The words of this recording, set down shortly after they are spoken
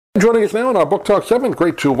Joining us now in our Book Talk segment,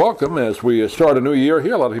 great to welcome as we start a new year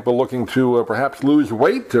here. A lot of people looking to perhaps lose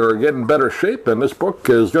weight or get in better shape, and this book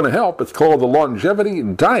is going to help. It's called The Longevity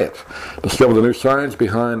Diet. Discover the new science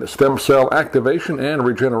behind stem cell activation and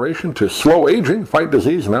regeneration to slow aging, fight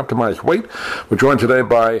disease, and optimize weight. We're joined today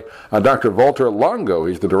by Dr. Valter Longo.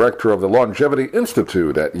 He's the director of the Longevity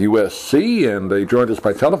Institute at USC, and he joined us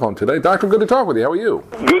by telephone today. Doctor, good to talk with you. How are you?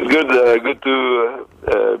 Good to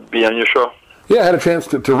be on your show. Yeah, I had a chance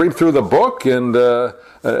to read through the book and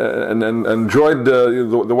enjoyed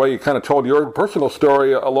the way you kind of told your personal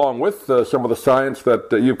story along with some of the science that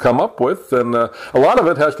you've come up with, and a lot of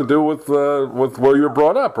it has to do with where you were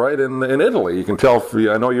brought up, right, in Italy. You can tell,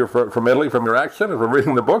 I know you're from Italy from your accent and from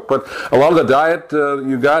reading the book, but a lot of the diet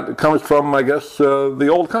you got comes from, I guess, the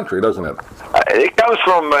old country, doesn't it? It comes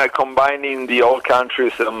from combining the old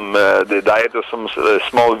country, the diet of some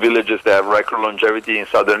small villages that have record longevity in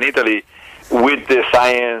southern Italy, with the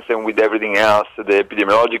science and with everything else, the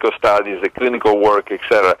epidemiological studies, the clinical work,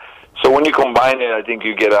 etc. So when you combine it, I think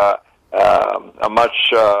you get a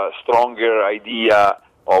much stronger idea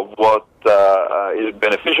of what is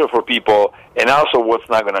beneficial for people, and also what's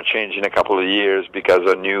not going to change in a couple of years because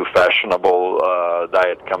a new fashionable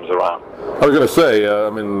diet comes around. I was going to say, I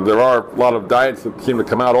mean, there are a lot of diets that seem to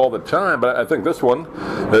come out all the time, but I think this one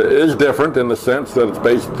is different in the sense that it's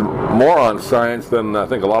based more on science than I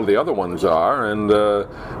think a lot of the other ones are,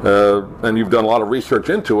 and you've done a lot of research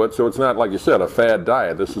into it, so it's not, like you said, a fad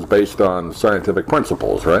diet. This is based on scientific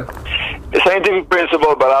principles, right? A scientific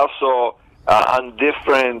principle, but also on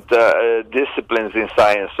different disciplines in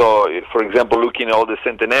science. So, for example, looking at all the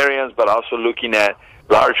centenarians, but also looking at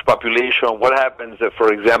large population. What happens,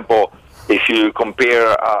 for example, if you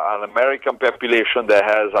compare an American population that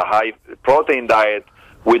has a high protein diet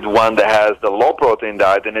with one that has the low protein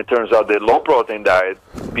diet, and it turns out the low protein diet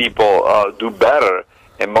people do better,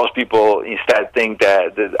 and most people instead think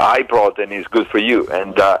that the high protein is good for you.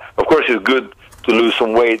 And of course, it's good to lose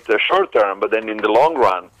some weight short term, but then in the long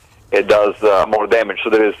run, it does more damage. So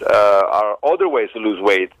there are other ways to lose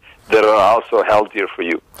weight that are also healthier for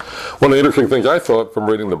you. One of the interesting things I thought from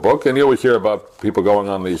reading the book, and you always hear about people going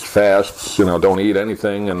on these fasts, don't eat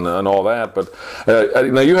anything and all that, but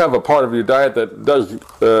now you have a part of your diet that does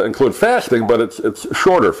include fasting, but it's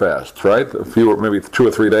shorter fasts, right? A few, maybe 2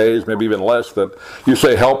 or 3 days, maybe even less, that you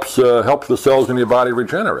say helps the cells in your body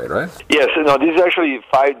regenerate, right? Yes, no, this is actually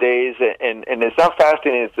 5 days, and it's not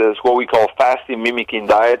fasting, it's what we call fasting mimicking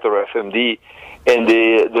diet, or FMD. And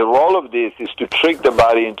the role of this is to trick the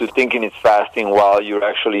body into thinking it's fasting while you're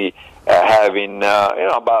actually having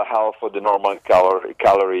about half of the normal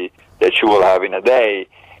calorie that you will have in a day.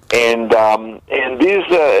 And this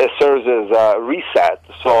serves as a reset.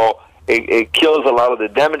 So it kills a lot of the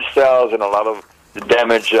damaged cells and a lot of the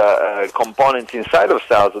damaged components inside of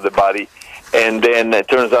cells of the body, and then it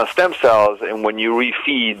turns on stem cells. And when you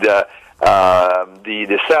refeed the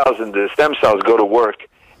cells, and the stem cells go to work,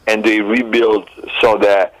 and they rebuild so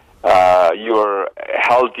that you're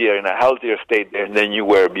healthier, in a healthier state than you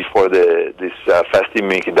were before this fasting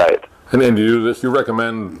mimicking diet. And then you do this, you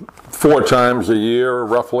recommend 4 times a year,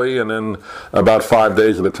 roughly, and then about 5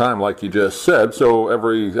 days at a time, like you just said. So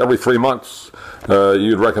every 3 months,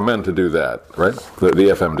 you'd recommend to do that, right? The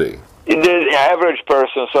FMD. The average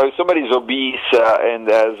person, so if somebody's obese and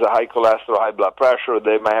has a high cholesterol, high blood pressure,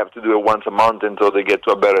 they might have to do it once a month until they get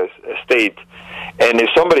to a better state. And if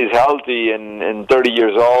somebody's healthy and 30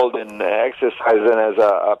 years old and exercising and has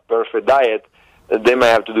a perfect diet, they may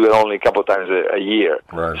have to do it only a couple times a year.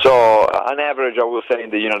 Right. So on average, I will say in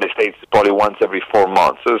the United States, it's probably once every 4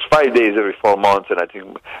 months. So it's 5 days every 4 months, and I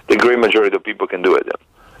think the great majority of people can do it.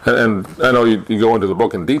 And I know you go into the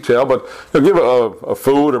book in detail, but give a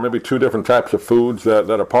food or maybe 2 different types of foods that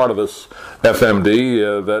are part of this FMD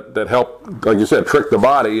that help, like you said, trick the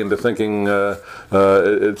body into thinking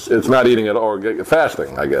it's not eating it or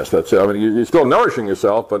fasting, I guess. That's it. I mean, you're still nourishing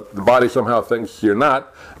yourself, but the body somehow thinks you're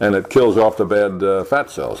not, and it kills off the bad fat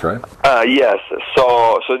cells, right? Yes.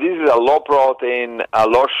 So this is a low protein, a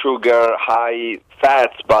low sugar, high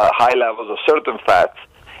fats, but high levels of certain fats.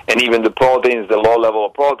 And even the proteins, the low level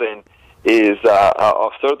of protein, is a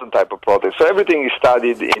certain type of protein. So everything is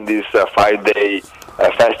studied in this 5-day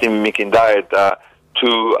fasting mimicking diet to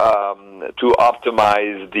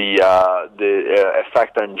optimize the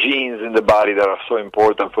effect on genes in the body that are so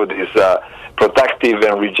important for this protective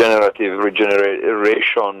and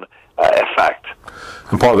regeneration effect.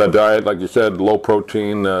 And part of that diet, like you said, low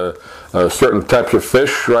protein, certain types of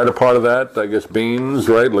fish, right? A part of that, I guess, beans,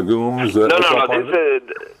 right? Legumes.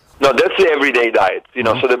 No. No, that's the everyday diet.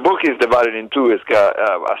 So the book is divided in two. It's got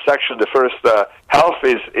a section. The first half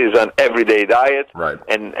is an everyday diet, right,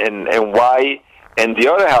 and why, and the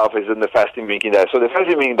other half is in the fasting mimicking diet. So the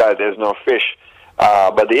fasting mimicking diet, there's no fish,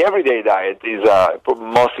 but the everyday diet is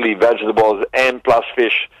mostly vegetables and plus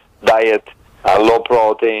fish diet, low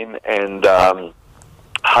protein and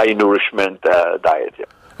high nourishment diet. Yeah.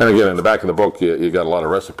 And again, in the back of the book, you got a lot of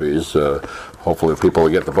recipes. Hopefully, people who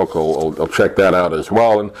get the book will check that out as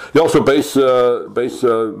well. And you also base the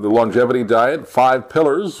longevity diet, 5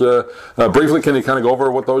 pillars. Briefly, can you kind of go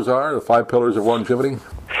over what those are, the 5 pillars of longevity?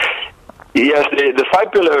 Yes, the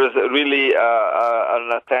 5 pillars really are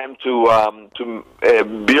an attempt to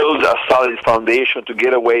build a solid foundation to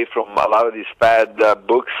get away from a lot of these fad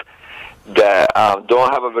books that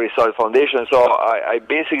don't have a very solid foundation. So I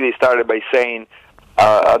basically started by saying,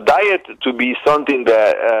 a diet to be something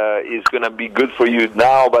that is going to be good for you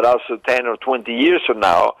now, but also 10 or 20 years from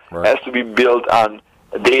now, right, has to be built on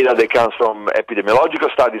data that comes from epidemiological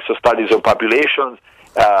studies, so studies of populations,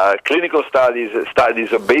 clinical studies,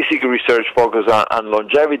 studies of basic research focused on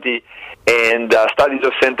longevity, and studies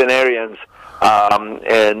of centenarians,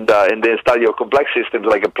 and then study of complex systems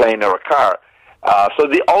like a plane or a car. So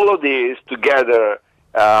all of these together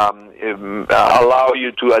allow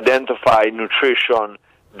you to identify nutrition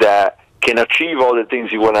that can achieve all the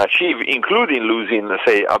things you want to achieve, including losing, let's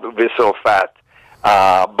say, visceral fat.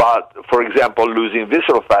 But, for example, losing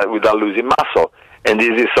visceral fat without losing muscle. And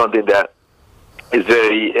this is something that is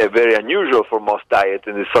very unusual for most diets,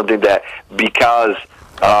 and it's something that, because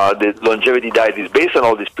the longevity diet is based on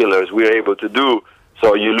all these pillars, we're able to do.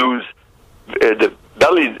 So you lose the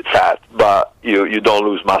belly fat, but you don't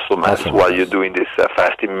lose muscle mass while you're doing this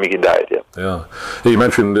fasting mimicking diet. Yeah. You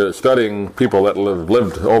mentioned studying people that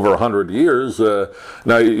lived over 100 years.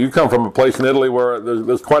 Now, you come from a place in Italy where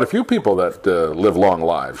there's quite a few people that live long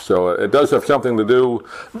lives. So it does have something to do,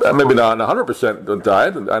 maybe not 100%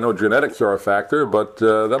 diet. I know genetics are a factor, but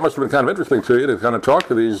that must have been kind of interesting to you to kind of talk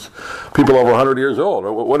to these people over 100 years old.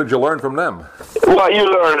 What did you learn from them? Well, you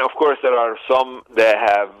learn, of course, there are some that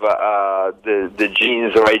have the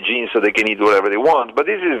right genes so they can eat whatever they want, but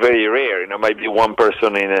this is very rare. Might be one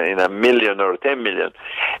person in a million or 10 million.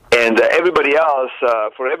 And everybody else,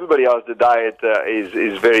 for everybody else, the diet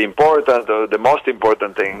is very important, or the most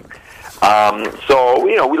important thing. So,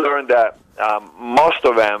 we learned that most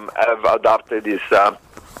of them have adopted this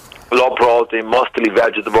low protein, mostly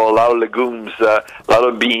vegetable, a lot of legumes, a lot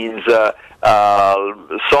of beans,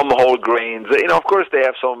 some whole grains. Of course, they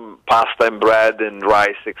have some pasta and bread and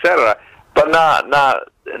rice, etc., but not a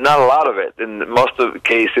lot of it. In most of the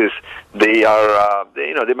cases, they are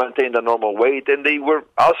they maintained a normal weight, and they were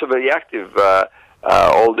also very active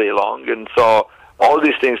all day long. And so all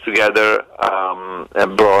these things together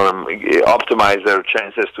optimize their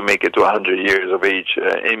chances to make it to 100 years of age.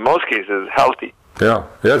 In most cases, healthy. Yeah,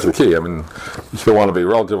 that's the key. I mean, you still want to be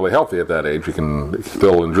relatively healthy at that age. You can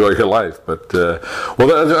still enjoy your life. But,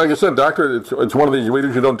 like I said, Doctor, it's one of these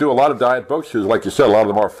readers you don't do a lot of diet books because, like you said, a lot of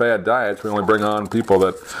them are fad diets. We only bring on people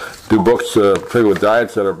that do books particularly with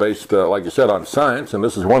diets that are based, like you said, on science. And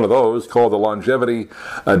this is one of those called The Longevity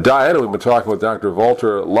Diet. And we've been talking with Dr.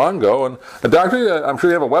 Valter Longo. And, Doctor, I'm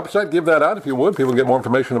sure you have a website. Give that out if you would. People can get more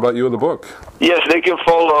information about you and the book. Yes, they can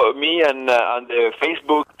follow me on the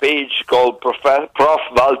Facebook page called Prof.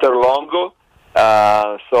 Valter Longo.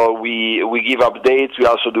 So we give updates. We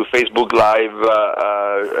also do Facebook Live,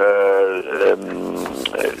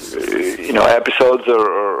 episodes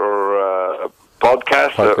or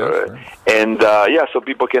podcasts, right. So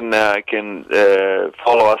people can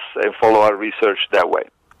follow us and follow our research that way.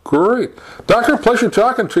 Great. Doctor, pleasure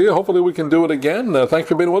talking to you. Hopefully we can do it again. Thanks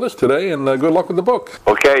for being with us today, and good luck with the book.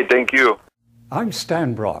 Okay, thank you. I'm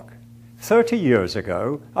Stan Brock. 30 years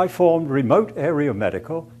ago, I formed Remote Area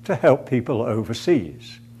Medical to help people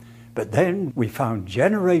overseas. But then we found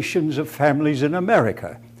generations of families in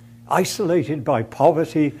America, isolated by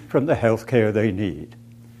poverty from the health care they need.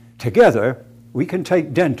 Together, we can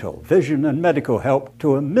take dental, vision, and medical help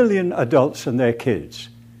to 1 million adults and their kids,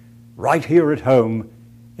 right here at home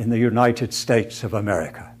in the United States of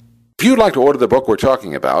America. If you'd like to order the book we're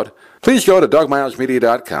talking about, please go to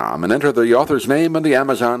DougMilesMedia.com and enter the author's name in the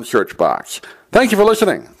Amazon search box. Thank you for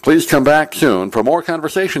listening. Please come back soon for more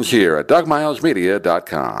conversations here at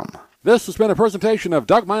DougMilesMedia.com. This has been a presentation of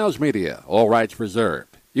Doug Miles Media, all rights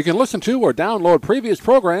reserved. You can listen to or download previous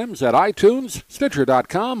programs at iTunes,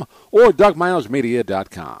 Stitcher.com, or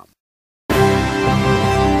DougMilesMedia.com.